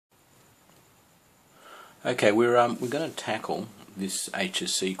Okay, we're going to tackle this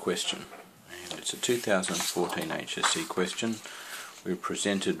HSC question, and it's a 2014 HSC question. We're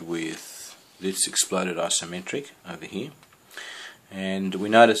presented with this exploded isometric over here, and we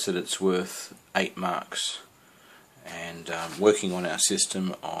notice that it's worth 8 marks. And working on our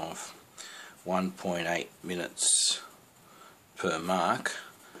system of 1.8 minutes per mark,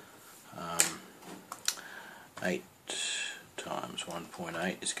 8 times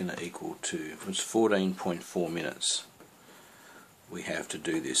 1.8 is going to equal to, it's 14.4 minutes we have to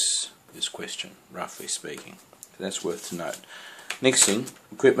do this question, roughly speaking. So that's worth to note. Next thing,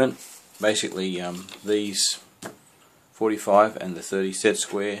 equipment, basically these 45 and the 30 set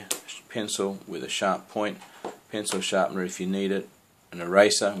square, pencil with a sharp point, pencil sharpener if you need it, an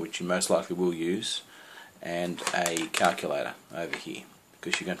eraser, which you most likely will use, and a calculator over here,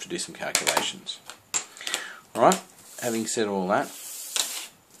 because you're going to do some calculations. Alright, having said all that,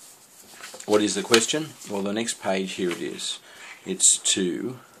 what is the question? Well, the next page, here it is. It's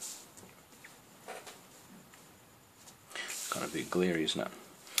to, kind of a bit glary, isn't it?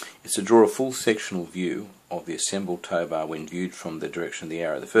 It's to draw a full sectional view of the assembled tow bar when viewed from the direction of the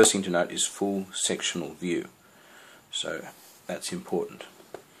arrow. The first thing to note is full sectional view. So that's important.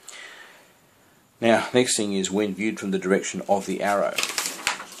 Now, next thing is when viewed from the direction of the arrow.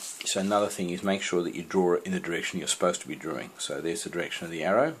 So another thing is make sure that you draw it in the direction you're supposed to be drawing. So there's the direction of the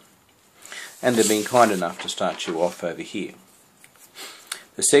arrow. And they've been kind enough to start you off over here.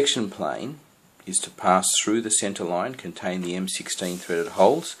 The section plane is to pass through the centre line, contain the M16 threaded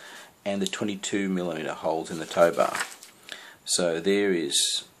holes and the 22mm holes in the tow bar. So there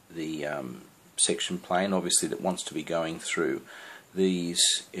is the section plane, obviously, that wants to be going through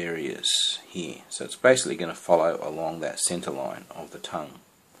these areas here. So it's basically going to follow along that centre line of the tongue.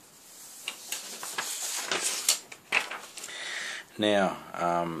 Now,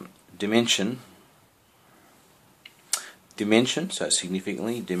 dimension, so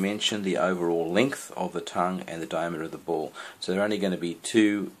significantly dimension the overall length of the tongue and the diameter of the ball. So there are only going to be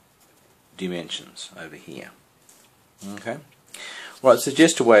 2 dimensions over here. Okay. Right, so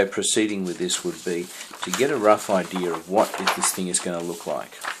just a way of proceeding with this would be to get a rough idea of what this thing is going to look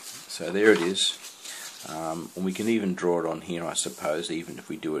like. So there it is. And we can even draw it on here, I suppose, even if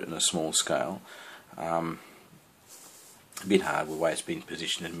we do it in a small scale. A bit hard the way it's been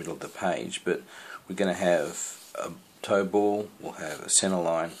positioned in the middle of the page, but we're going to have a tow ball, we'll have a centre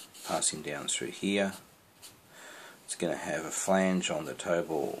line passing down through here. It's going to have a flange on the tow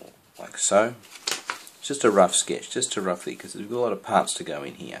ball like so. Just a rough sketch, just to roughly, because there's a lot of parts to go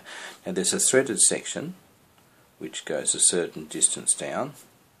in here. Now there's a threaded section which goes a certain distance down,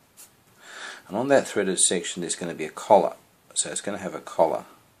 and on that threaded section there's going to be a collar. So it's going to have a collar.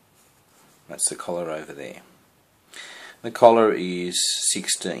 That's the collar over there. The collar is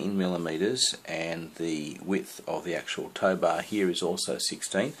 16mm and the width of the actual tow bar here is also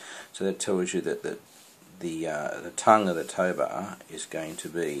 16, so that tells you that the tongue of the tow bar is going to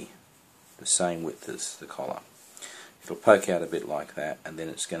be the same width as the collar. It'll poke out a bit like that, and then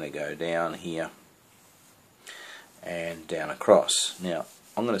it's going to go down here and down across. Now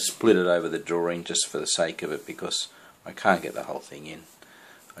I'm going to split it over the drawing just for the sake of it, because I can't get the whole thing in.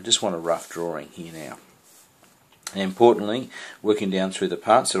 I just want a rough drawing here now. And importantly, working down through the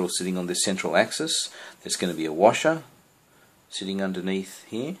parts, they're all sitting on this central axis. There's going to be a washer sitting underneath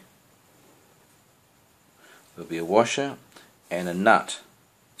here. There'll be a washer and a nut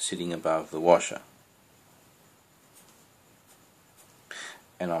sitting above the washer.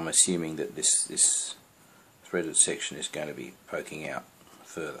 And I'm assuming that this threaded section is going to be poking out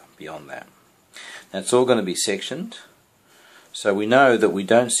further beyond that. Now it's all going to be sectioned. So we know that we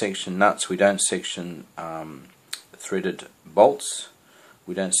don't section nuts, we don't section threaded bolts,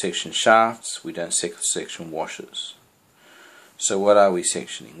 we don't section shafts, we don't section washers. So what are we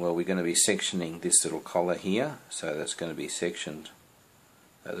sectioning? Well, we're going to be sectioning this little collar here, so that's going to be sectioned,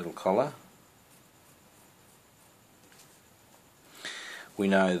 that little collar. We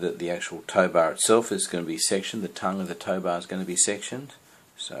know that the actual tow bar itself is going to be sectioned, the tongue of the tow bar is going to be sectioned,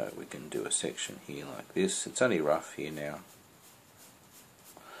 so we can do a section here like this. It's only rough here now.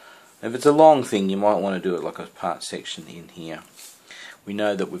 If it's a long thing, you might want to do it like a part section in here. We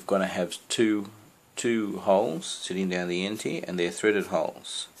know that we're going to have two holes sitting down the end here, and they're threaded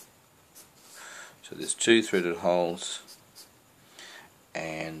holes. So there's 2 threaded holes,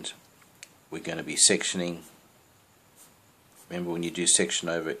 and we're going to be sectioning. Remember, when you do section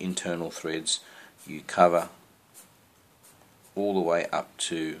over internal threads, you cover all the way up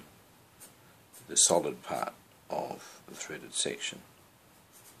to the solid part of the threaded section.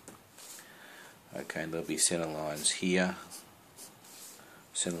 Okay, and there'll be centre lines here,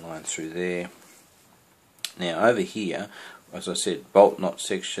 centre line through there, Now over here, as I said, bolt not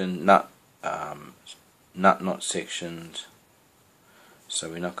sectioned, nut not sectioned, so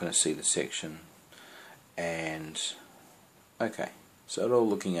we're not going to see the section. And okay, so it's all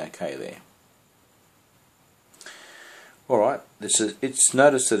looking okay there. Alright, it's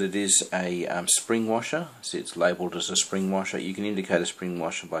noticed that it is a spring washer, so it's labelled as a spring washer. You can indicate a spring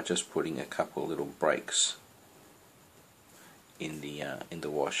washer by just putting a couple of little breaks in the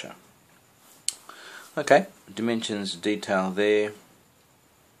washer. Okay, dimensions detail there.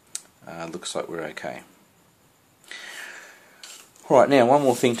 Looks like we're okay. Alright, now one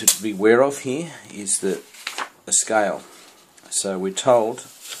more thing to be aware of here is the scale. So we're told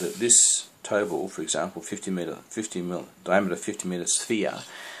that this toe ball, for example, 50 mil diameter 50 meter sphere,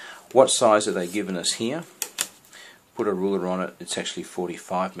 what size are they given us here? Put a ruler on it, it's actually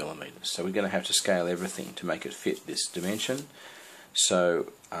 45 millimeters. So we're going to have to scale everything to make it fit this dimension.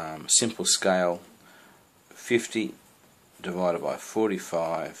 So simple scale, 50 divided by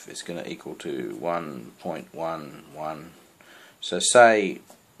 45 is going to equal to 1.11. So say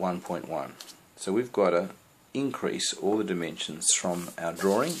 1.1. So we've got to increase all the dimensions from our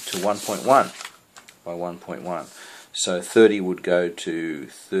drawing to 1.1 by 1.1. So 30 would go to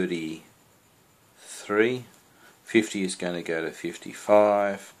 33, 50 is going to go to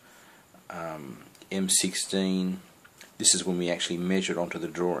 55, M16, this is when we actually measure it onto the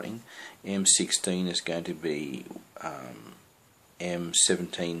drawing, M16 is going to be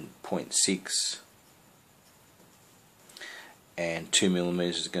M17.6, and 2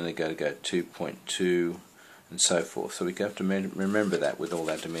 millimeters is going to go 2.2, and so forth. So we have to remember that with all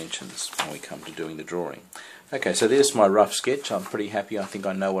our dimensions when we come to doing the drawing. Okay, so there's my rough sketch. I'm pretty happy. I think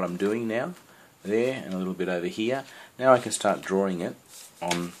I know what I'm doing now. There, and a little bit over here. Now I can start drawing it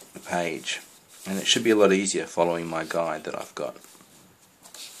on the page, and it should be a lot easier following my guide that I've got.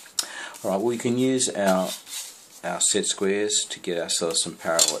 Alright, well, we can use our set squares to get ourselves some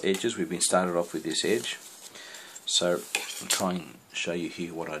parallel edges. We've been started off with this edge. So I'll try and show you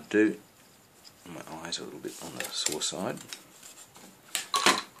here what I do. My eyes are a little bit on the sore side.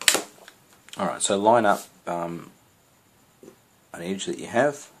 Alright, so line up an edge that you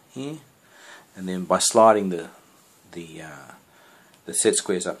have here, and then by sliding the set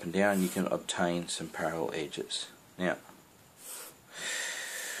squares up and down, you can obtain some parallel edges. Now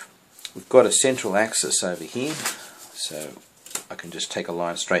we've got a central axis over here, so I can just take a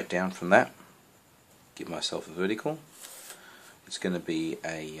line straight down from that, give myself a vertical. It's going to be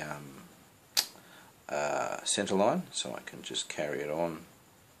a center line, so I can just carry it on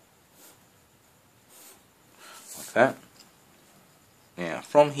like that. Now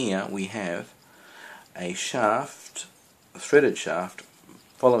from here we have a shaft, a threaded shaft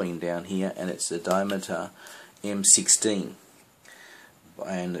following down here, and it's the diameter M16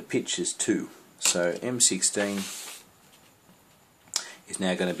 and the pitch is 2. So M16 is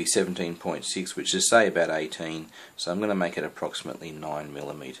now going to be 17.6, which is say about 18, so I'm going to make it approximately 9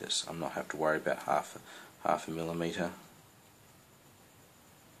 millimeters. I'm not have to worry about half a millimeter.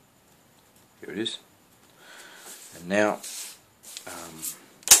 Here it is. And now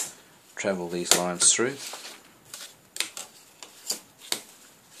travel these lines through.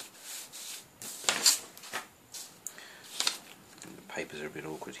 The papers are a bit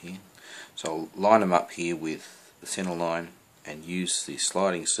awkward here. So I'll line them up here with the center line and use the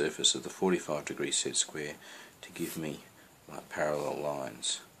sliding surface of the 45-degree set square to give me like parallel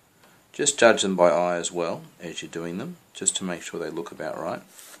lines. Just judge them by eye as well as you're doing them, just to make sure they look about right.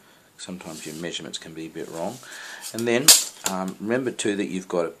 Sometimes your measurements can be a bit wrong. And then remember too that you've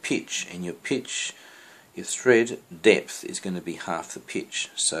got a pitch, and your pitch, your thread depth is going to be half the pitch.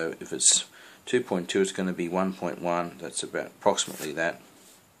 So if it's 2.2, it's going to be 1.1. That's about approximately that.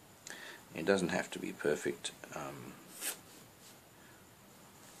 It doesn't have to be perfect.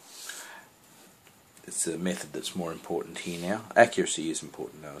 It's the method that's more important here now. Accuracy is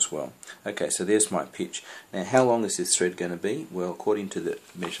important though as well. Okay, so there's my pitch. Now how long is this thread going to be? Well, according to the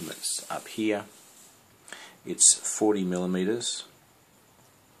measurements up here, it's 40 millimeters.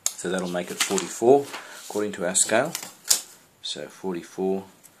 So that'll make it 44 according to our scale. So 44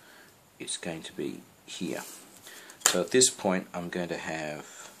 is going to be here. So at this point I'm going to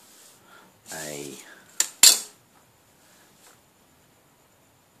have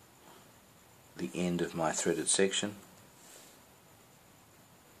the end of my threaded section.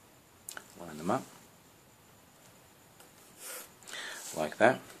 Line them up like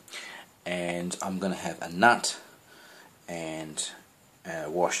that, and I'm going to have a nut and a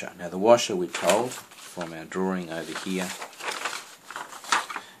washer. Now the washer, we're told from our drawing over here,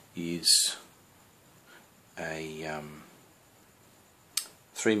 is a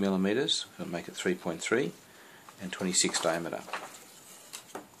 3 millimeters, we'll make it 3.3, and 26 diameter.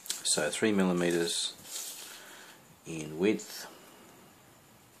 So 3 millimeters in width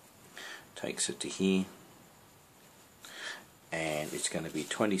takes it to here, and it's going to be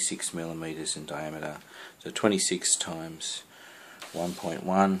 26 millimeters in diameter. So 26 times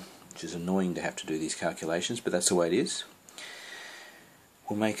 1.1, which is annoying to have to do these calculations, but that's the way it is.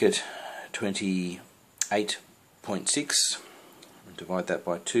 We'll make it 28.6, and divide that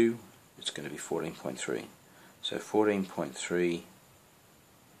by 2, it's going to be 14.3. So 14.3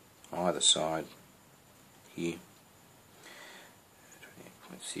 either side here,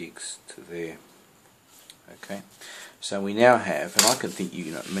 28.6 to there. Okay, so we now have, and I can think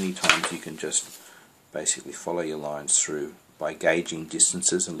many times you can just basically follow your lines through by gauging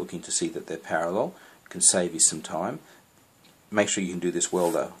distances and looking to see that they're parallel. It can save you some time. Make sure you can do this well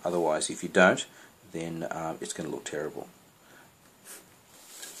though, otherwise if you don't, then it's going to look terrible.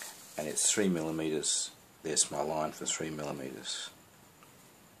 And it's 3 millimeters. There's my line for 3 millimeters.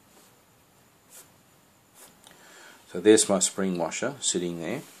 So there's my spring washer sitting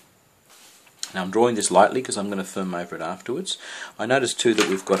there. Now I'm drawing this lightly because I'm going to firm over it afterwards. I notice too that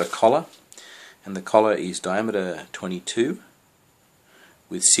we've got a collar, and the collar is diameter 22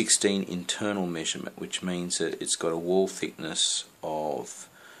 with 16 internal measurement, which means that it's got a wall thickness of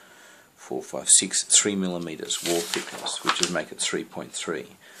 3 millimeters wall thickness, which would make it 3.3.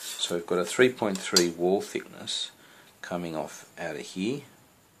 So we've got a 3.3 wall thickness coming off out of here,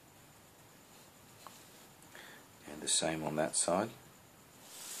 and the same on that side.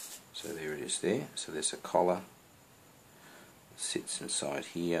 So there it is there. So there's a collar that sits inside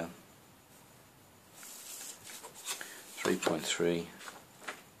here, 3.3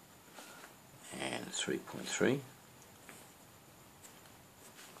 and 3.3.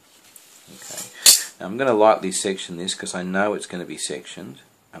 Okay, now I'm going to lightly section this because I know it's going to be sectioned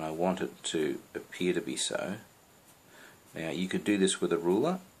and I want it to appear to be so. Now you could do this with a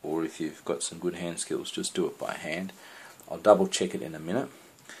ruler, or if you've got some good hand skills, just do it by hand. I'll double check it in a minute.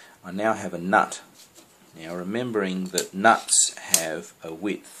 I now have a nut. Now remembering that nuts have a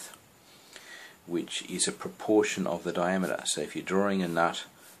width which is a proportion of the diameter. So if you're drawing a nut,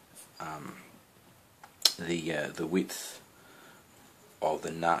 the width of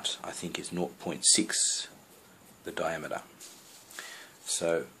the nut I think is 0.6 the diameter.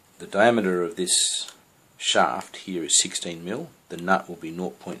 So the diameter of this shaft here is 16 mil. The nut will be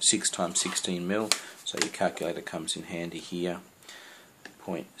 0.6 times 16 mil. So your calculator comes in handy here.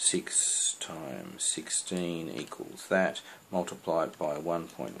 0.6 times 16 equals that, multiplied by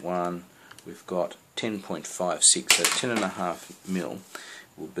 1.1, we've got 10.56, so 10.5 mil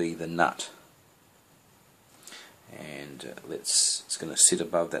will be the nut. And it's going to sit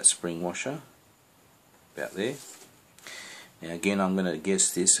above that spring washer, about there. Now again, I'm going to guess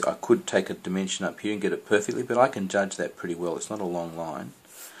this. I could take a dimension up here and get it perfectly, but I can judge that pretty well. It's not a long line.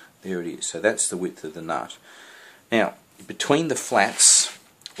 There it is. So that's the width of the nut. Now, between the flats,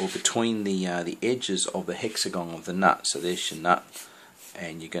 or between the edges of the hexagon of the nut, so there's your nut,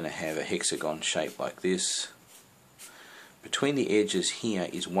 and you're going to have a hexagon shape like this. Between the edges here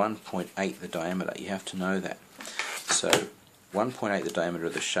is 1.8 the diameter. You have to know that. So 1.8 the diameter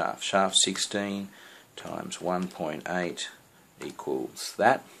of the shaft. Shaft 16 times 1.8 equals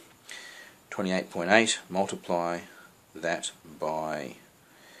that. 28.8, multiply that by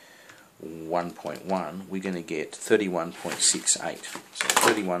 1.1, we're going to get 31.68, so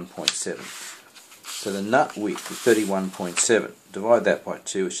 31.7. So the nut width is 31.7. Divide that by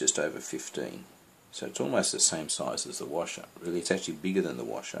 2, it's just over 15. So it's almost the same size as the washer. Really, it's actually bigger than the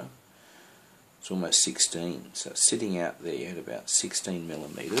washer. It's almost 16. So it's sitting out there at about 16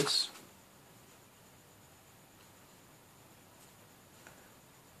 millimeters.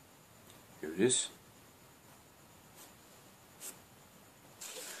 Here it is.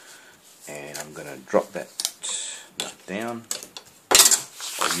 And I'm going to drop that nut down.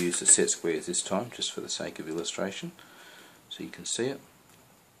 I'll use the set squares this time just for the sake of illustration so you can see it.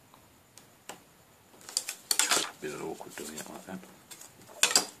 A bit awkward doing it like that.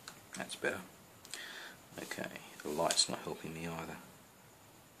 That's better. Okay, the light's not helping me either.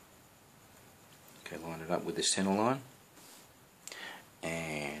 Okay, line it up with this center line,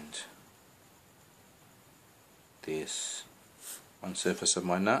 and there's one surface of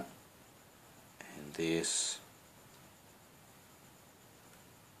my nut, and there's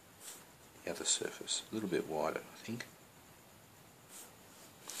the other surface, a little bit wider I think.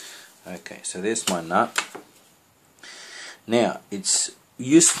 Okay, so there's my nut. Now it's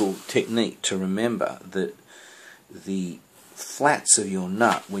useful technique to remember that the flats of your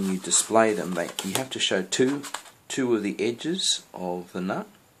nut, when you display them, you have to show two two of the edges of the nut,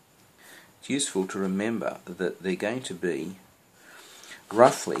 it's useful to remember that they're going to be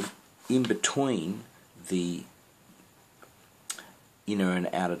roughly in between the inner and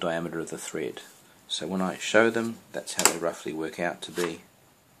outer diameter of the thread. So when I show them, that's how they roughly work out to be.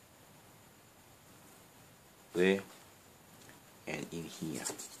 There and in here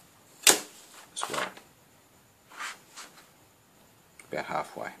as well. About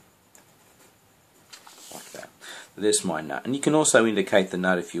halfway. Like that. There's my nut. And you can also indicate the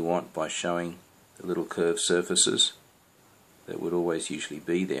nut if you want by showing the little curved surfaces that would always usually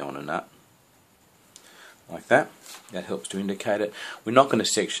be there on a nut. Like that. That helps to indicate it. We're not going to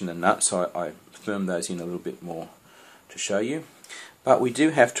section the nut, so I firmed those in a little bit more to show you. But we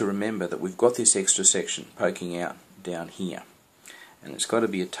do have to remember that we've got this extra section poking out down here. And it's got to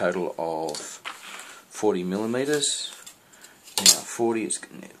be a total of 40 millimeters. Now 40,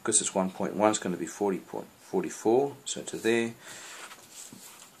 because it's 1.1, it's going to be 40.44, so to there.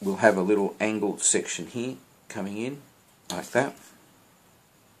 We'll have a little angled section here coming in, like that.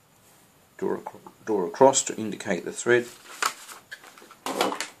 Draw across to indicate the thread.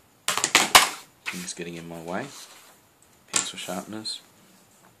 Things getting in my way. Pencil sharpeners.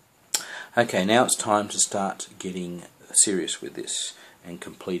 Okay, now it's time to start getting serious with this and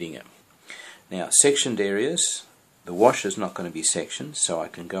completing it. Now, sectioned areas, the washer's not going to be sectioned, so I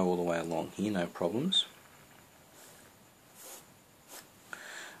can go all the way along here, no problems.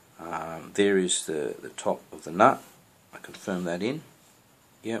 There is the top of the nut. I can firm that in.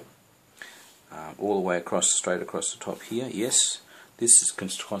 Yep. All the way across, straight across the top here. Yes. This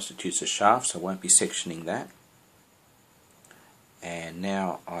constitutes a shaft, so I won't be sectioning that. And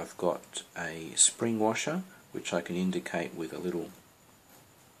now I've got a spring washer, which I can indicate with a little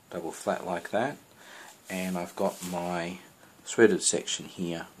double flat like that. And I've got my threaded section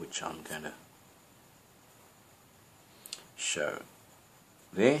here, which I'm going to show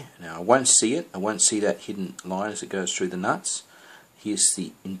there. Now I won't see it. I won't see that hidden line as it goes through the nuts. Here's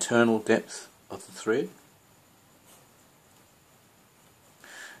the internal depth of the thread.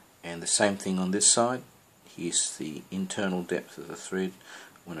 And the same thing on this side. Here's the internal depth of the thread.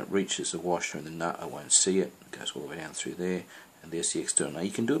 When it reaches the washer and the nut, I won't see it. It goes all the way down through there. And there's the external. Now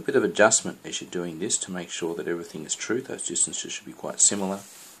you can do a bit of adjustment as you're doing this to make sure that everything is true. Those distances should be quite similar.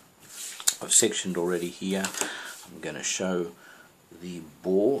 I've sectioned already here. I'm going to show the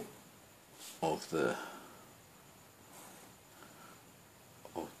bore of the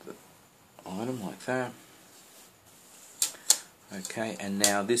item like that. Okay, and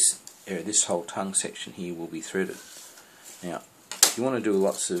now this area, this whole tongue section here will be threaded. Now, if you want to do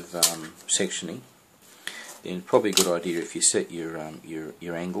lots of sectioning, then probably a good idea if you set your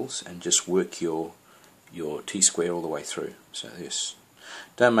angles and just work your T-square all the way through. So this,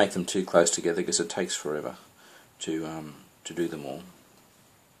 don't make them too close together because it takes forever to do them all.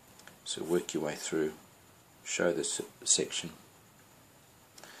 So work your way through, show this section.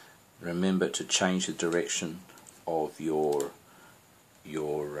 Remember to change the direction of your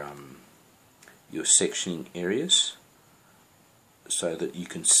sectioning areas so that you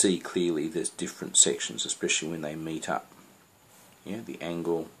can see clearly there's different sections, especially when they meet up. Yeah, the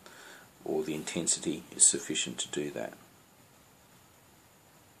angle or the intensity is sufficient to do that.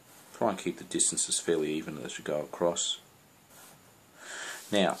 Try and keep the distances fairly even as you go across.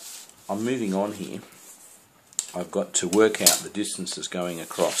 Now, I'm moving on here. I've got to work out the distances going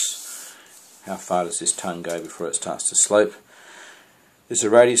across. How far does this tongue go before it starts to slope? There's a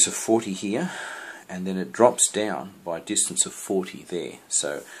radius of 40 here, and then it drops down by a distance of 40 there.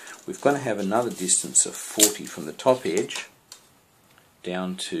 So we've got to have another distance of 40 from the top edge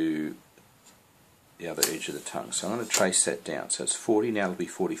down to the other edge of the tongue. So I'm going to trace that down. So it's 40, now it'll be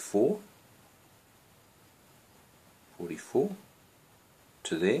 44. 44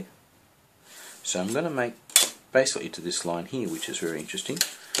 to there. So I'm going to make basically to this line here, which is very interesting.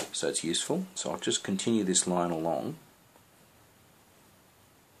 So it's useful. So I'll just continue this line along.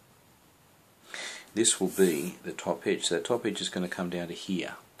 This will be the top edge. So the top edge is going to come down to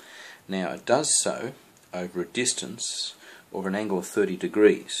here. Now it does so over a distance of an angle of 30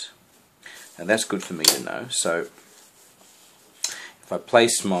 degrees. And that's good for me to know. So if I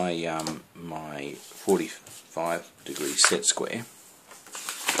place my my 45 degree set square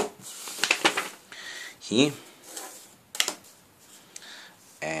here,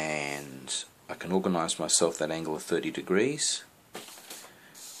 and I can organise myself that angle of 30 degrees.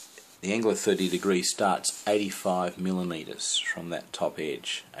 The angle of 30 degrees starts 85 millimeters from that top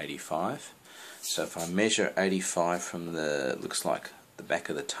edge, 85. So if I measure 85 from the, looks like the back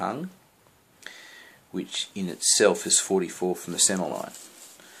of the tongue, which in itself is 44 from the center line.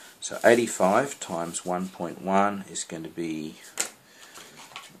 So 85 times 1.1 is going to be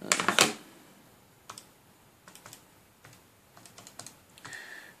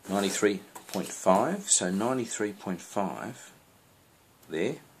 93.5. So 93.5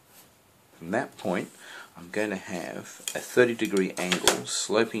 there. From that point, I'm going to have a 30-degree angle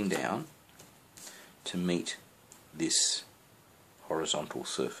sloping down to meet this horizontal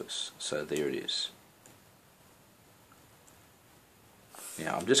surface. So there it is.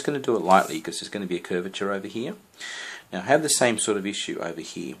 Now I'm just going to do it lightly because there's going to be a curvature over here. Now I have the same sort of issue over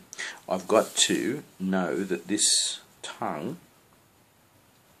here. I've got to know that this tongue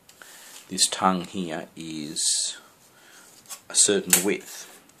here is a certain width.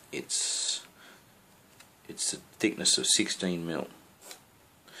 It's a thickness of 16 mil.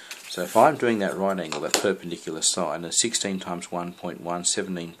 So if I'm doing that right angle, that perpendicular side, and 16 times 1.1,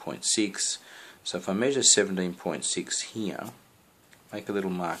 17.6. So if I measure 17.6 here, make a little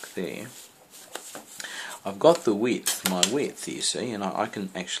mark there, I've got the width, my width, you see, and I can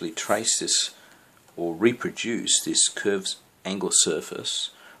actually trace this or reproduce this curved angle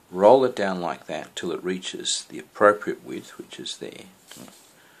surface, roll it down like that till it reaches the appropriate width, which is there.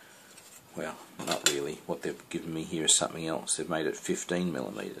 Well, not really. What they've given me here is something else. They've made it 15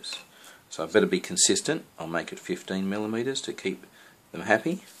 millimeters. So I better be consistent. I'll make it 15 millimeters to keep them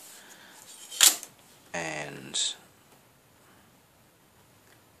happy. And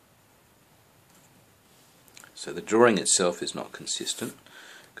so the drawing itself is not consistent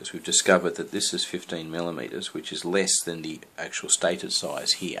because we've discovered that this is 15 millimeters, which is less than the actual stated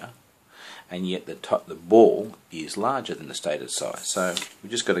size here. And yet the ball is larger than the stated size. So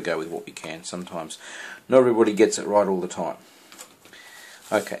we've just got to go with what we can. Sometimes not everybody gets it right all the time.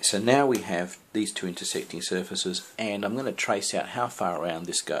 Okay, so now we have these two intersecting surfaces, and I'm going to trace out how far around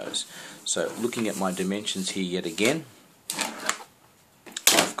this goes. So looking at my dimensions here yet again,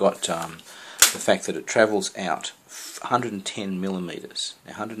 I've got the fact that it travels out 110 millimeters.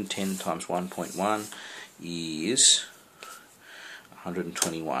 Now 110 times 1.1 is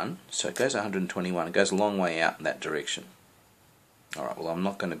 121, so it goes 121. It goes a long way out in that direction. Alright, well I'm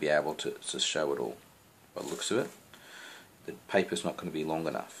not going to be able to show it all by the looks of it. The paper's not going to be long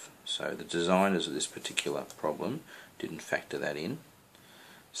enough. So the designers of this particular problem didn't factor that in.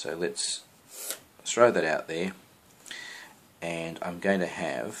 So let's throw that out there, and I'm going to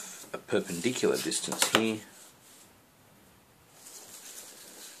have a perpendicular distance here.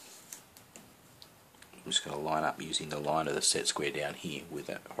 I'm just going to line up using the line of the set square down here with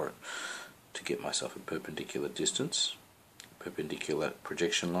that to get myself a perpendicular distance, perpendicular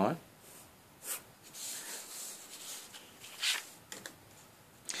projection line.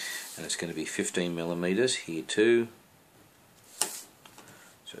 And it's going to be 15 millimeters here too.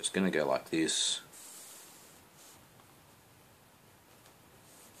 So it's going to go like this.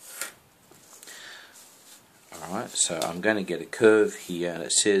 Alright, so I'm going to get a curve here, and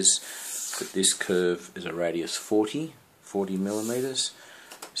it says that this curve is a radius 40 millimeters.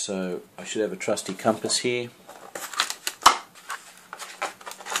 So I should have a trusty compass here.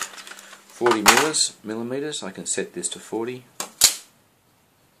 40 millimeters. I can set this to 40.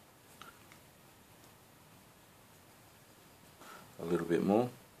 A little bit more.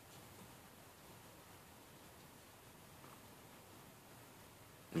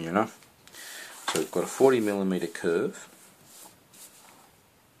 Near enough. So we've got a 40 millimeter curve.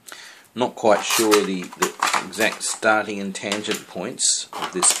 Not quite sure the exact starting and tangent points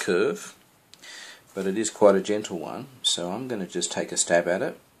of this curve, but it is quite a gentle one. So I'm going to just take a stab at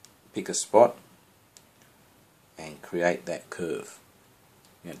it, pick a spot, and create that curve.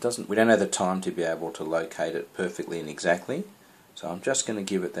 Now we don't have the time to be able to locate it perfectly and exactly. So I'm just going to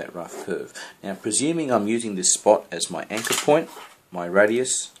give it that rough curve. Now presuming I'm using this spot as my anchor point, my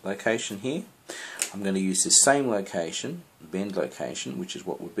radius location here, I'm going to use this same location, bend location, which is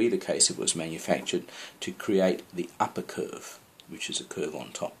what would be the case if it was manufactured, to create the upper curve, which is a curve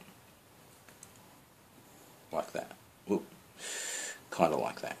on top. Like that. Whoop. Kind of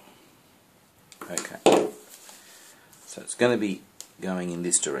like that. Okay. So it's going to be going in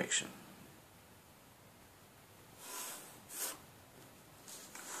this direction.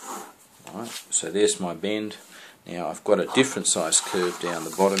 Alright, so there's my bend. Now I've got a different size curve down the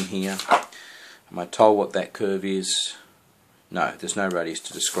bottom here. Am I told what that curve is? No, there's no radius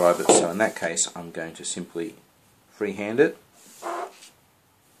to describe it, so in that case I'm going to simply freehand it.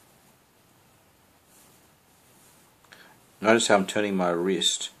 Notice how I'm turning my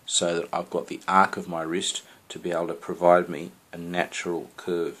wrist so that I've got the arc of my wrist to be able to provide me a natural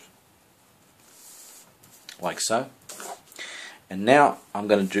curve. Like so. And now I'm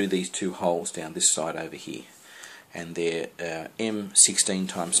going to do these two holes down this side over here. and they're M16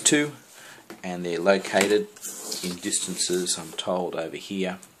 times 2, and they're located in distances, I'm told, over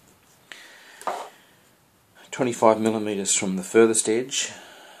here. 25 millimeters from the furthest edge,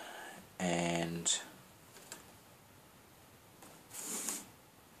 and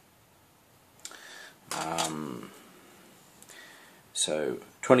so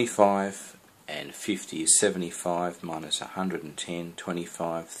 25 and 50 is 75 minus 110,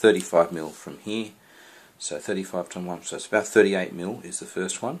 25, 35 mil from here. So 35 times 1, so it's about 38 mil is the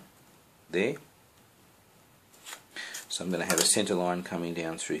first one there. So I'm going to have a centre line coming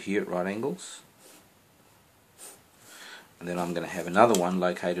down through here at right angles. And then I'm going to have another one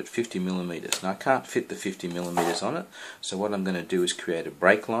located 50 millimeters. Now I can't fit the 50 millimeters on it, so what I'm going to do is create a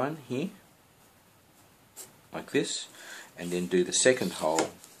break line here, like this, and then do the second hole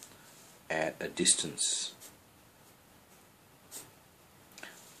at a distance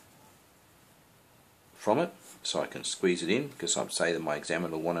from it, so I can squeeze it in, because I'd say that my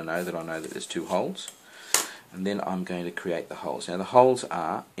examiner will want to know that I know that there's 2 holes. And then I'm going to create the holes. Now the holes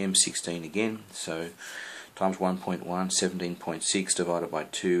are M16 again, so times 1.1, 17.6 divided by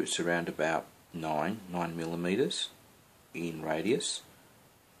 2, it's around about 9 millimeters in radius,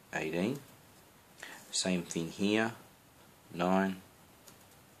 18. Same thing here, 9,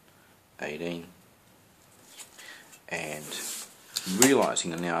 18, and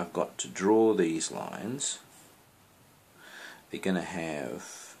realizing that now I've got to draw these lines, they're going to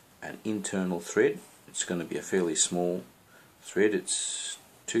have an internal thread. It's going to be a fairly small thread. It's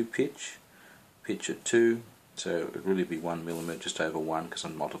 2 pitch at 2, so it would really be 1 millimeter, just over 1, because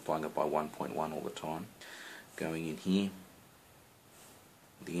I'm multiplying it by 1.1 all the time. Going in here,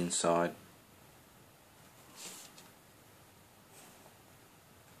 the inside,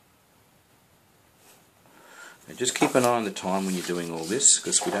 and just keep an eye on the time when you're doing all this,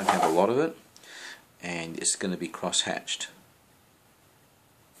 because we don't have a lot of it, and it's going to be cross-hatched.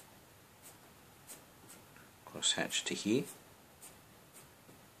 Cross-hatched to here.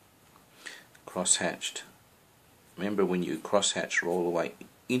 Cross-hatched. Remember, when you cross-hatch, roll the way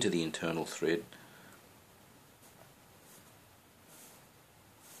into the internal thread,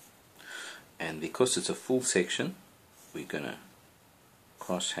 and because it's a full section, we're going to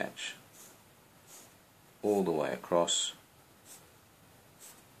cross-hatch all the way across,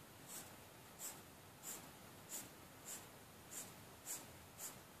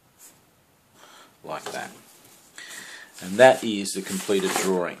 like that. And that is the completed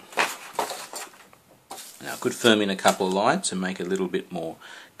drawing. Now I could firm in a couple of lines and make it a little bit more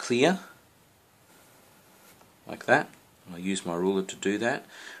clear, like that. I'll use my ruler to do that.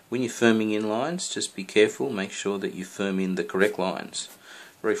 When you're firming in lines, just be careful, make sure that you firm in the correct lines.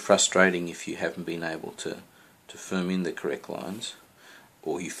 Very frustrating if you haven't been able to firm in the correct lines,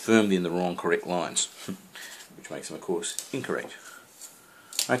 or you firmed in the wrong correct lines, which makes them, of course, incorrect.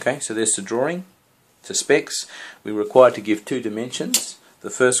 Okay, so there's the drawing. To specs, we're required to give 2 dimensions. The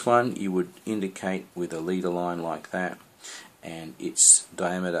first one you would indicate with a leader line like that, and its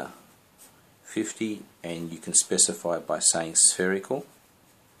diameter 50, and you can specify by saying spherical.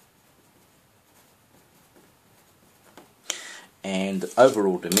 And the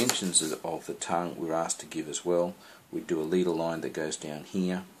overall dimensions of the tongue we're asked to give as well. We do a leader line that goes down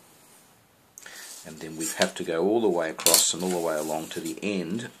here, and then we have to go all the way across and all the way along to the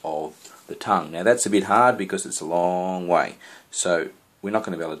end of the tongue. Now that's a bit hard because it's a long way, so we're not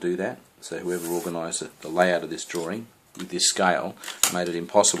going to be able to do that. So whoever organised the layout of this drawing with this scale made it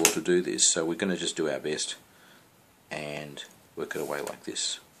impossible to do this, so we're going to just do our best and work it away like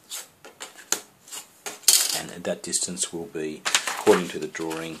this. And that distance will be, according to the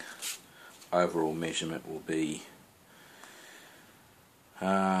drawing, overall measurement will be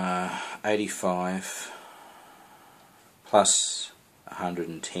 85 plus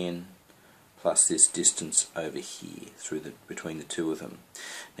 110 plus this distance over here through between the 2 of them.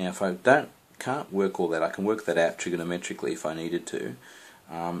 Now if I can't work all that, I can work that out trigonometrically if I needed to,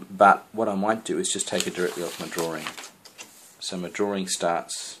 but what I might do is just take it directly off my drawing. So my drawing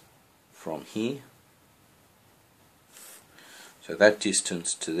starts from here, so that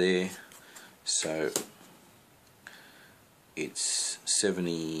distance to there, so it's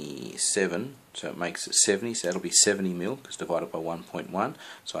 77, so it makes it 70, so that'll be 70 mil, because divided by 1.1,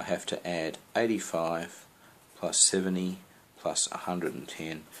 so I have to add 85 plus 70 plus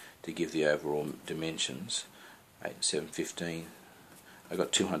 110 to give the overall dimensions. 8, 7, 15, I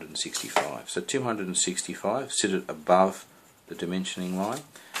got 265, so 265, sit it above the dimensioning line,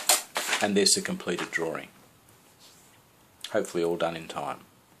 and there's the completed drawing. Hopefully all done in time.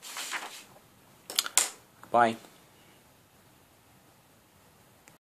 Bye.